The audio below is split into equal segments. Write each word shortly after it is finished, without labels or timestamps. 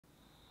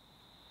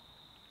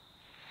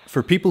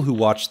For people who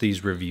watch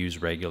these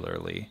reviews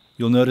regularly,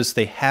 you'll notice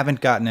they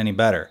haven't gotten any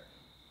better.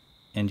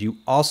 And you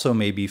also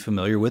may be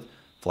familiar with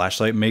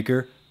flashlight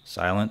maker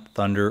Silent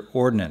Thunder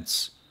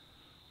Ordnance,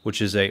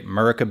 which is a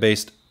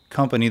America-based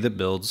company that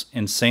builds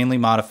insanely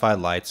modified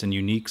lights and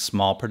unique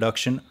small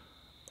production,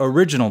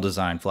 original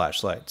design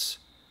flashlights.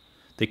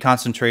 They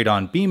concentrate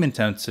on beam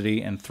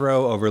intensity and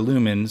throw over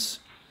lumens,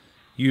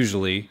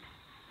 usually,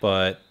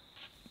 but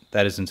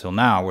that is until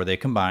now, where they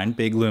combine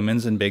big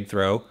lumens and big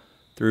throw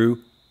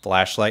through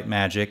flashlight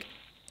magic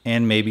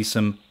and maybe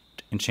some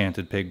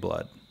enchanted pig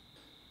blood.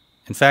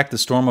 In fact, the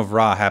Storm of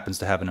Ra happens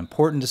to have an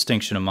important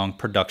distinction among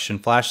production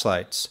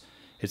flashlights.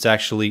 It's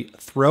actually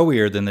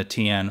throwier than the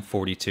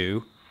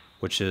TN42,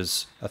 which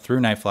is a through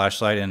night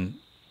flashlight and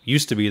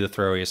used to be the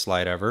throwiest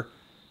light ever,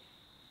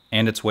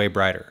 and it's way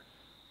brighter.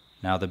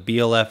 Now the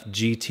BLF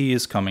GT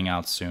is coming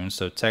out soon,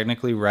 so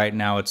technically right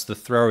now it's the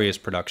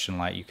throwiest production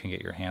light you can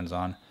get your hands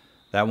on.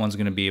 That one's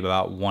going to be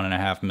about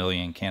 1.5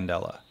 million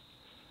candela.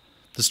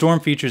 The Storm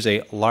features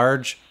a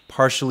large,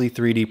 partially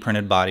 3D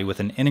printed body with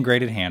an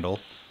integrated handle,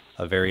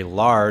 a very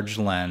large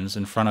lens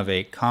in front of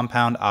a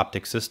compound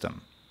optic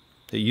system.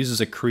 It uses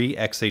a Cree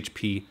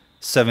XHP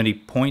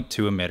 70.2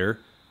 emitter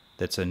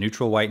that's a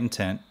neutral white in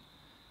tint,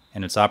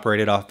 and it's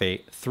operated off a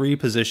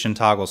 3-position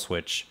toggle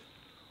switch,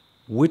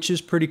 which is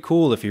pretty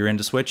cool if you're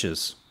into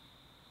switches.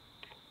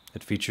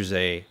 It features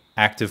a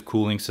active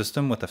cooling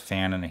system with a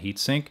fan and a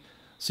heatsink,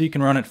 so you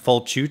can run it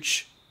full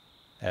chooch,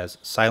 as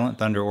Silent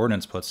Thunder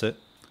Ordnance puts it,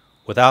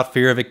 without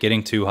fear of it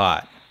getting too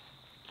hot.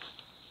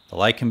 The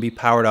light can be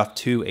powered off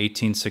 2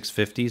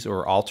 18650s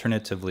or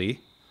alternatively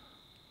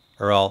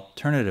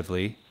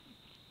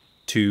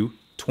 2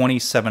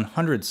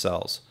 2700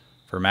 cells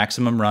for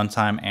maximum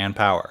runtime and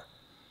power.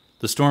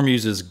 The Storm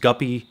uses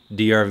Guppy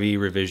DRV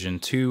Revision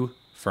 2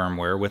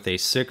 firmware with a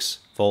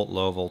 6-volt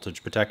low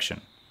voltage protection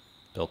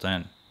built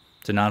in.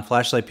 To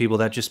non-flashlight people,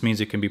 that just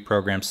means it can be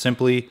programmed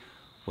simply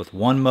with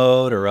 1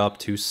 mode or up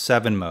to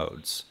 7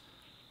 modes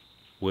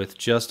with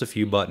just a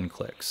few button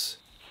clicks.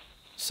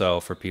 So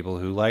for people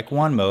who like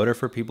 1 mode or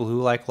for people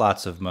who like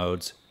lots of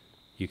modes,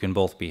 you can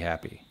both be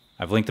happy.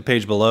 I've linked the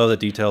page below that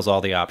details all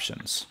the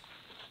options.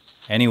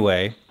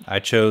 Anyway, I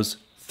chose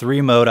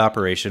 3-mode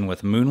operation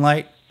with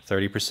Moonlight,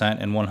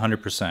 30% and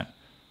 100%.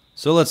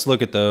 So let's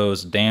look at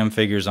those damn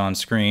figures on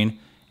screen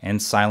and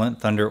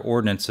Silent Thunder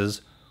Ordnances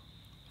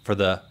for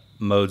the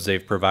modes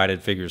they've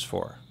provided figures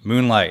for.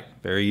 Moonlight,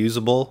 very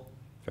usable,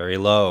 very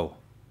low.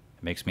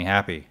 It makes me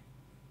happy.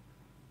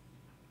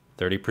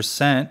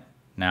 30%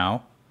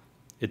 now.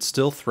 It's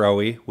still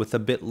throwy with a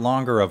bit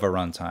longer of a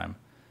runtime.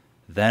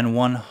 Then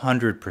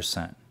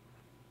 100%.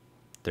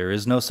 There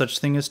is no such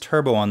thing as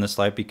turbo on this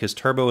light because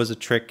turbo is a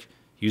trick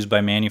used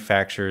by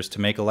manufacturers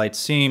to make a light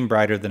seem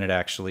brighter than it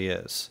actually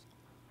is.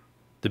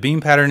 The beam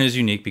pattern is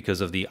unique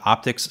because of the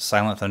optics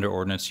Silent Thunder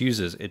Ordnance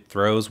uses. It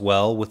throws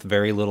well with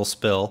very little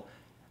spill,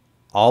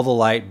 all the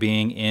light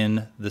being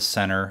in the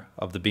center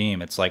of the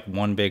beam. It's like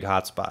one big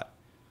hotspot.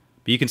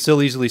 But you can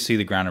still easily see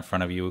the ground in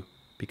front of you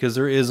because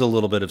there is a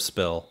little bit of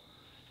spill.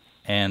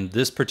 And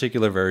this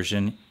particular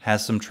version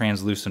has some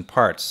translucent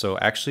parts, so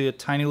actually a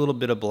tiny little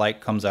bit of light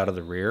comes out of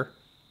the rear.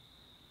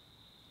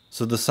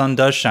 So the sun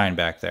does shine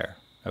back there.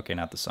 Okay,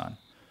 not the sun.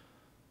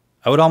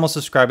 I would almost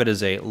describe it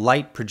as a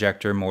light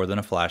projector more than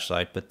a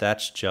flashlight, but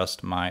that's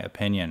just my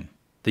opinion.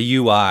 The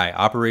UI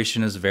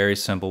operation is very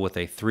simple with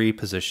a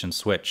 3-position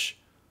switch.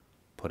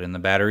 Put in the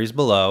batteries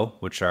below,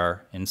 which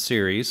are in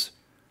series.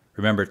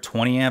 Remember,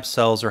 20 amp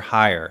cells or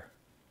higher.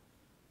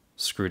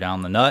 Screw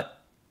down the nut,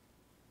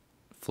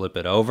 flip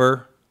it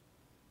over,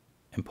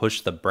 and push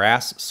the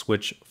brass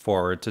switch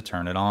forward to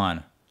turn it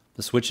on.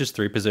 The switch is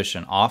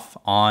 3-position, off,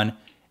 on,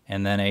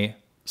 and then a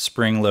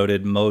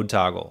spring-loaded mode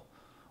toggle.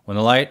 When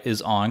the light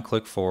is on,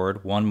 click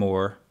forward 1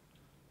 more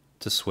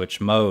to switch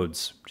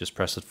modes. Just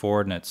press it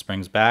forward and it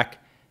springs back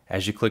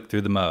as you click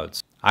through the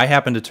modes. I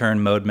happen to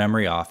turn mode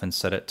memory off and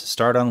set it to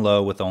start on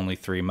low with only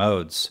 3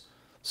 modes.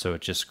 So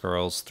it just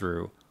scrolls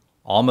through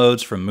all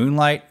modes from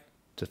Moonlight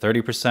to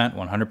 30%,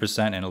 100%,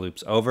 and it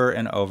loops over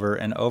and over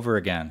and over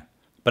again.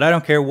 But I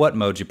don't care what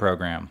mode you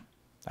program.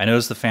 I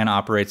notice the fan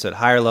operates at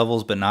higher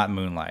levels but not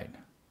Moonlight.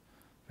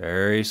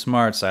 Very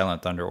smart,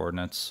 Silent Thunder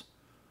Ordnance.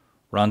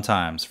 Run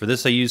times. For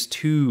this I use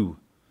 2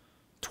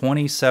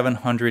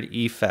 2700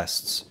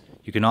 E-Fests.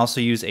 You can also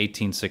use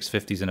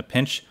 18650s in a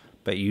pinch,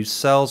 but use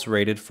cells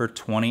rated for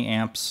 20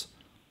 amps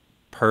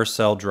per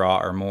cell draw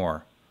or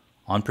more.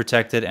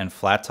 Unprotected and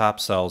flat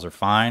top cells are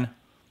fine.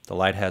 The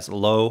light has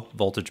low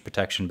voltage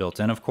protection built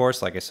in, of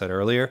course, like I said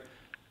earlier.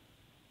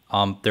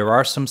 There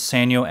are some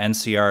Sanyo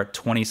NCR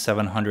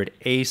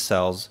 2700A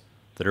cells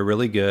that are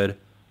really good,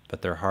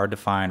 but they're hard to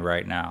find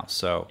right now.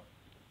 So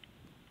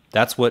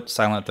that's what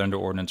Silent Thunder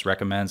Ordnance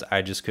recommends.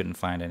 I just couldn't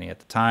find any at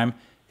the time.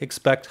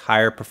 Expect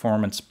higher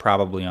performance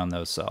probably on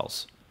those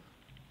cells.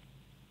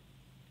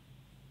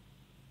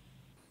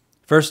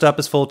 First up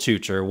is full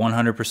choocher,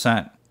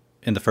 100%.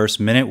 In the first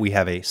minute, we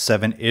have a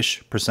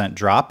 7-ish%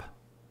 drop.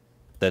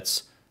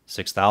 That's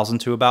 6,000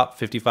 to about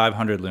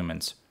 5,500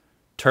 lumens.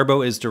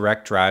 Turbo is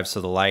direct drive, so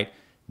the light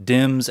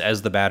dims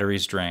as the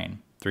batteries drain.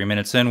 3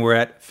 minutes in, we're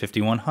at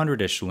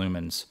 5100-ish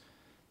lumens.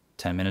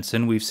 10 minutes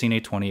in, we've seen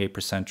a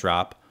 28%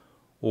 drop,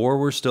 or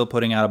we're still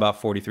putting out about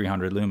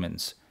 4300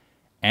 lumens.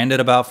 And at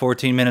about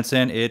 14 minutes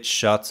in, it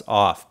shuts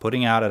off,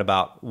 putting out at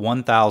about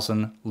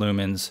 1000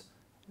 lumens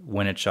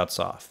when it shuts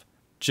off.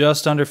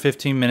 Just under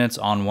 15 minutes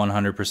on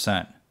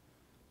 100%.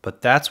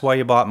 But that's why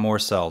you bought more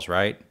cells,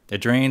 right? It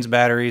drains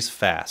batteries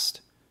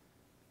fast.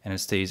 And it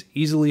stays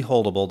easily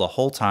holdable the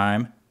whole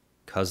time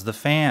because the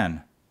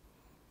fan.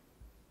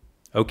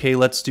 Okay,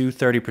 let's do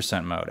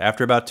 30% mode.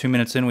 After about 2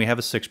 minutes in, we have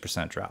a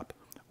 6% drop,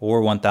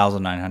 or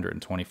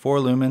 1924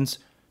 lumens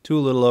to a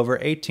little over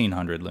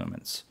 1800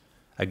 lumens.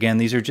 Again,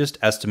 these are just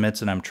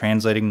estimates, and I'm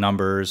translating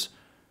numbers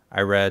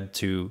I read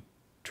to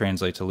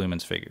translate to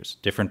lumens figures.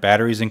 Different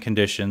batteries and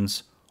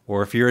conditions,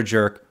 or if you're a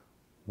jerk,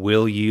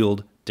 will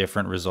yield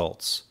different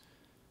results.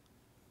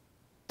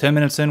 10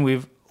 minutes in,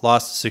 we've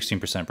lost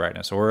 16%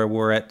 brightness, or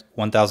we're at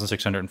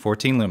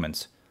 1614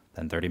 lumens.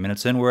 Then 30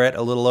 minutes in, we're at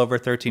a little over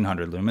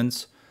 1300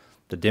 lumens.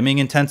 The dimming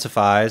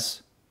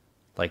intensifies,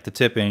 like the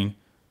tipping,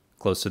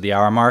 close to the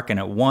hour mark, and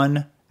at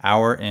 1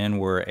 hour in,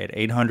 we're at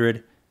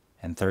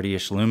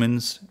 830-ish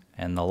lumens,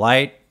 and the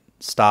light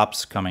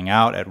stops coming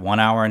out at 1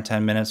 hour and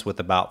 10 minutes with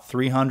about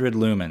 300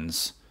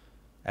 lumens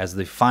as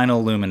the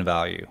final lumen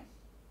value.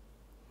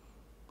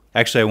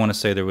 Actually, I want to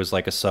say there was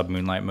like a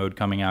sub-moonlight mode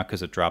coming out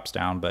because it drops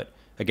down, but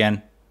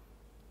again,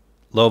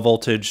 low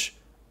voltage.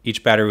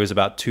 Each battery was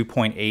about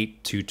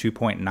 2.8 to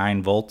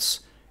 2.9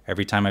 volts.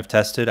 Every time I've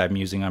tested, I'm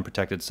using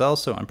unprotected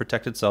cells, so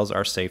unprotected cells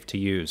are safe to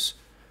use.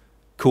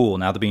 Cool,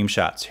 now the beam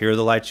shots. Here are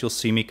the lights you'll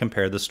see me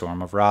compare the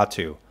Storm of Ra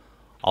to.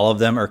 All of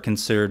them are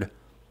considered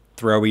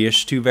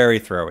throwy-ish to very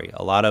throwy.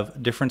 A lot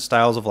of different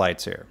styles of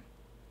lights here.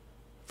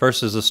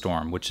 First is the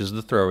Storm, which is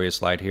the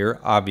throwiest light here,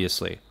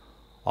 obviously.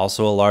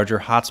 Also a larger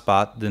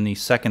hotspot than the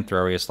second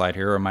throwiest light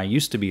here, or my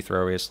used-to-be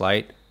throwiest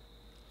light.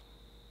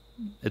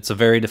 It's a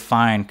very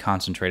defined,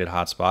 concentrated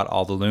hotspot.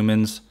 All the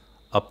lumens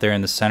up there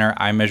in the center.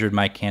 I measured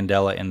my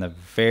candela in the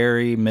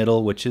very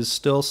middle, which is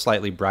still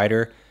slightly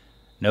brighter.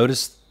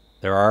 Notice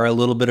there are a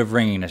little bit of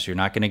ringiness. You're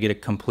not going to get a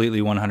completely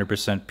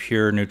 100%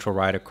 pure neutral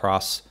right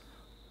across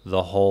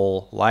the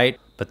whole light,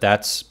 but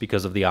that's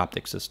because of the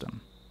optic system.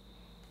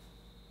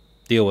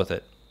 Deal with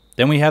it.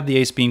 Then we have the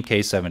Ace Beam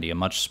K70, a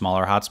much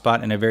smaller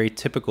hotspot and a very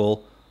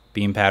typical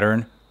beam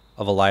pattern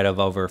of a light of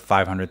over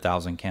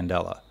 500,000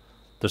 candela.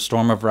 The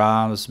Storm of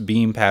Ra's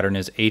beam pattern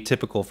is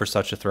atypical for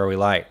such a throwy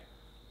light,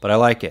 but I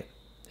like it.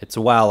 It's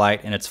a wow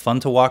light, and it's fun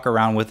to walk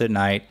around with at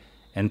night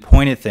and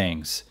point at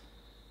things,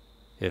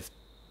 if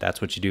that's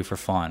what you do for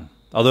fun.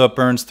 Although it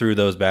burns through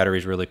those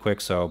batteries really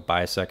quick, so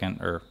buy a second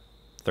or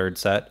third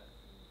set.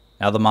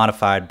 Now the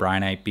modified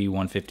Brianite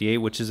B158,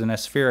 which is an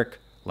aspheric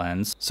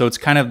lens. So it's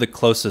kind of the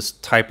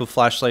closest type of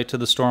flashlight to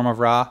the Storm of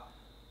Ra,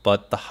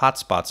 but the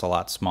hotspot's a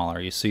lot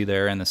smaller. You see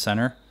there in the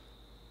center?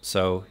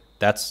 So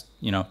that's,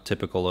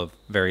 typical of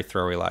very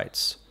throwy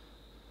lights.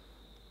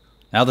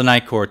 Now the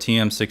Nitecore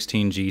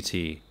TM16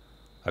 GT,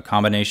 a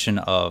combination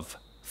of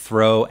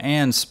throw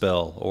and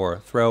spill, or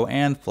throw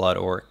and flood,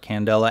 or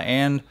candela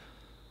and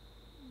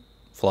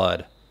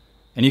flood.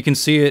 And you can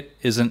see it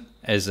isn't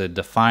as a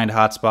defined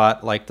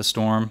hotspot like the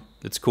Storm.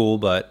 It's cool,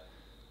 but,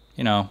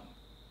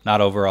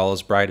 not overall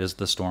as bright as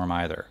the Storm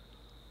either.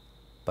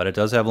 But it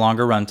does have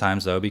longer run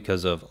times, though,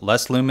 because of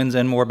less lumens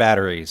and more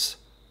batteries.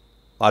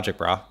 Logic,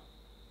 brah.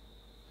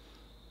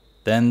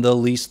 Then the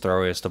least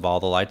throwiest of all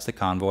the lights, the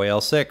Convoy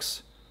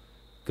L6.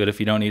 Good if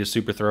you don't need a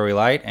super throwy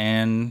light,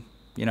 and,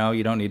 you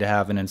don't need to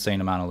have an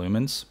insane amount of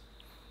lumens.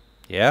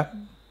 Yeah,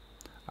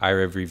 I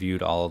have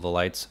reviewed all of the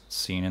lights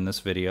seen in this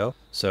video.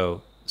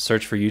 So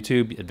search for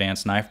YouTube,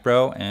 Advanced Knife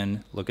Bro,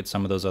 and look at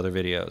some of those other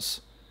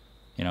videos.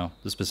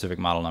 The specific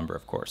model number,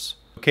 of course.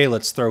 Okay,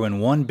 let's throw in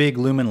one big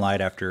lumen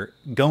light after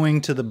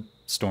going to the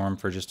Storm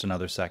for just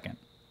another second.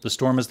 The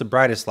Storm is the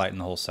brightest light in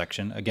the whole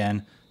section.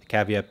 Again, the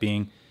caveat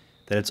being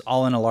that it's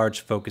all in a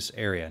large focus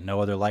area.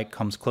 No other light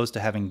comes close to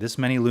having this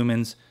many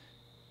lumens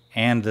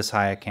and this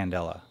high a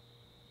candela.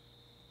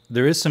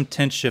 There is some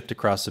tint shift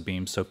across the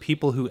beam, so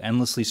people who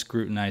endlessly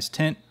scrutinize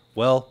tint,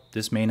 well,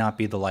 this may not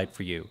be the light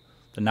for you.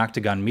 The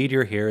Noctagon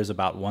Meteor here is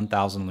about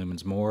 1000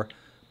 lumens more,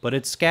 but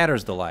it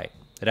scatters the light.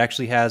 It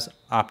actually has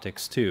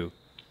optics too.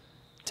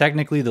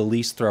 Technically the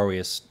least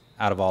throwiest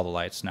out of all the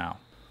lights now.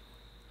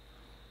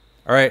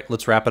 Alright,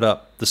 let's wrap it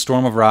up. The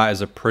Storm of Ra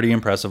is a pretty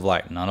impressive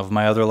light. None of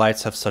my other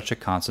lights have such a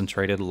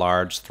concentrated,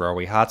 large,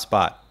 throwy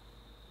hotspot.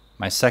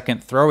 My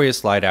second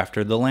throwiest light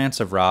after the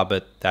Lance of Ra,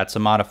 but that's a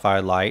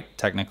modified light,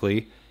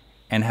 technically,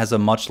 and has a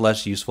much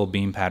less useful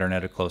beam pattern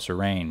at a closer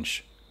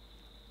range.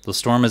 The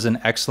Storm is an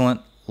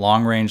excellent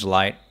long-range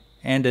light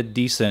and a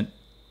decent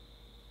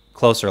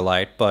closer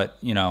light, but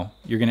you're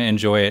going to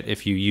enjoy it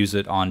if you use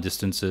it on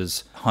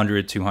distances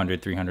 100,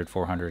 200, 300,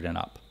 400 and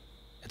up.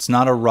 It's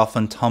not a rough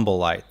and tumble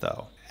light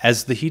though,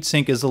 as the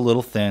heatsink is a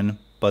little thin,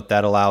 but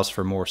that allows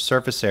for more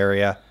surface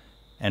area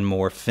and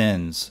more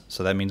fins,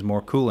 so that means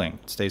more cooling.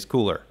 It stays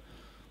cooler.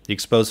 The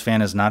exposed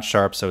fan is not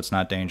sharp, so it's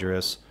not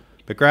dangerous,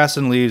 but grass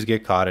and leaves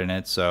get caught in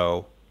it,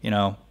 so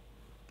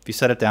if you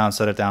set it down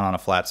on a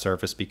flat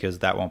surface because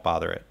that won't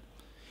bother it.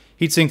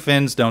 Heatsink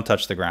fins don't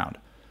touch the ground.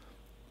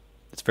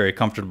 It's very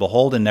comfortable to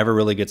hold and never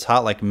really gets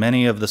hot like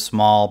many of the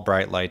small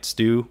bright lights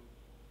do.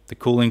 The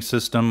cooling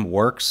system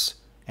works,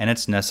 and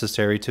it's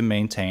necessary to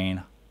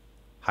maintain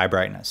high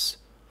brightness.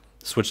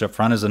 The switch up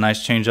front is a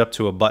nice change up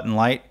to a button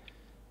light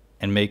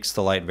and makes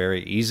the light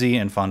very easy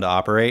and fun to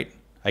operate.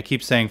 I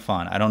keep saying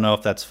fun. I don't know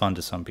if that's fun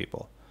to some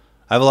people.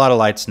 I have a lot of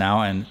lights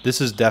now, and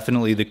this is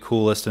definitely the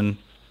coolest and,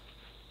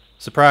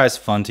 surprise,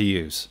 fun to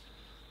use.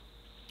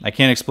 I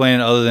can't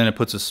explain it other than it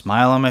puts a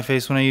smile on my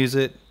face when I use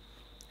it,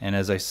 and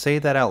as I say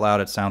that out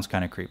loud, it sounds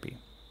kind of creepy.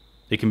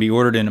 It can be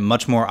ordered in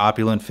much more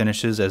opulent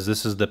finishes, as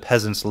this is the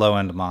peasant's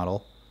low-end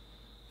model.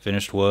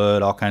 Finished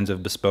wood, all kinds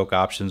of bespoke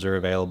options are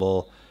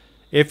available.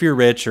 If you're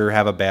rich or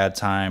have a bad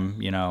time,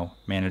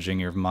 managing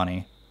your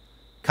money,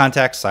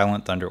 contact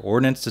Silent Thunder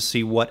Ordnance to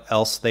see what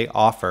else they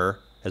offer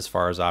as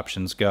far as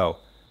options go.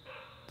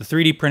 The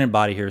 3D printed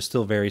body here is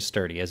still very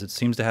sturdy, as it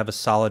seems to have a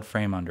solid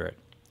frame under it.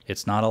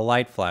 It's not a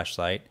light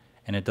flashlight,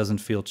 and it doesn't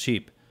feel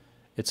cheap.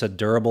 It's a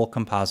durable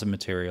composite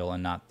material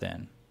and not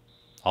thin.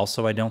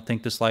 Also, I don't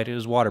think this light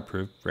is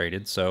waterproof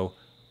rated, so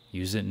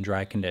use it in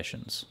dry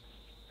conditions.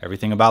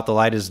 Everything about the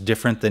light is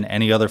different than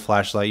any other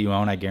flashlight you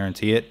own, I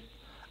guarantee it.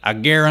 I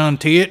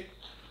guarantee it!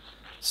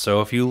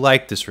 So if you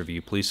like this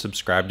review, please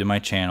subscribe to my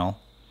channel.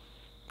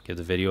 Give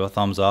the video a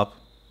thumbs up.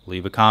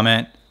 Leave a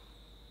comment.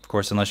 Of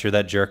course, unless you're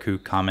that jerk who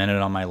commented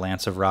on my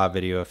Lance of Ra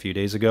video a few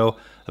days ago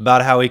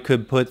about how he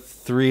could put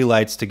 3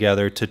 lights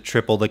together to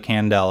triple the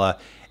candela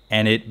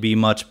and it be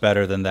much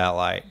better than that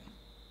light.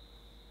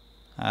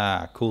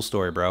 Cool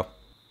story, bro.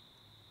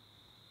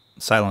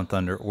 Silent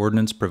Thunder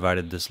Ordnance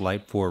provided this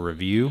light for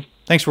review.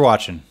 Thanks for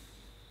watching.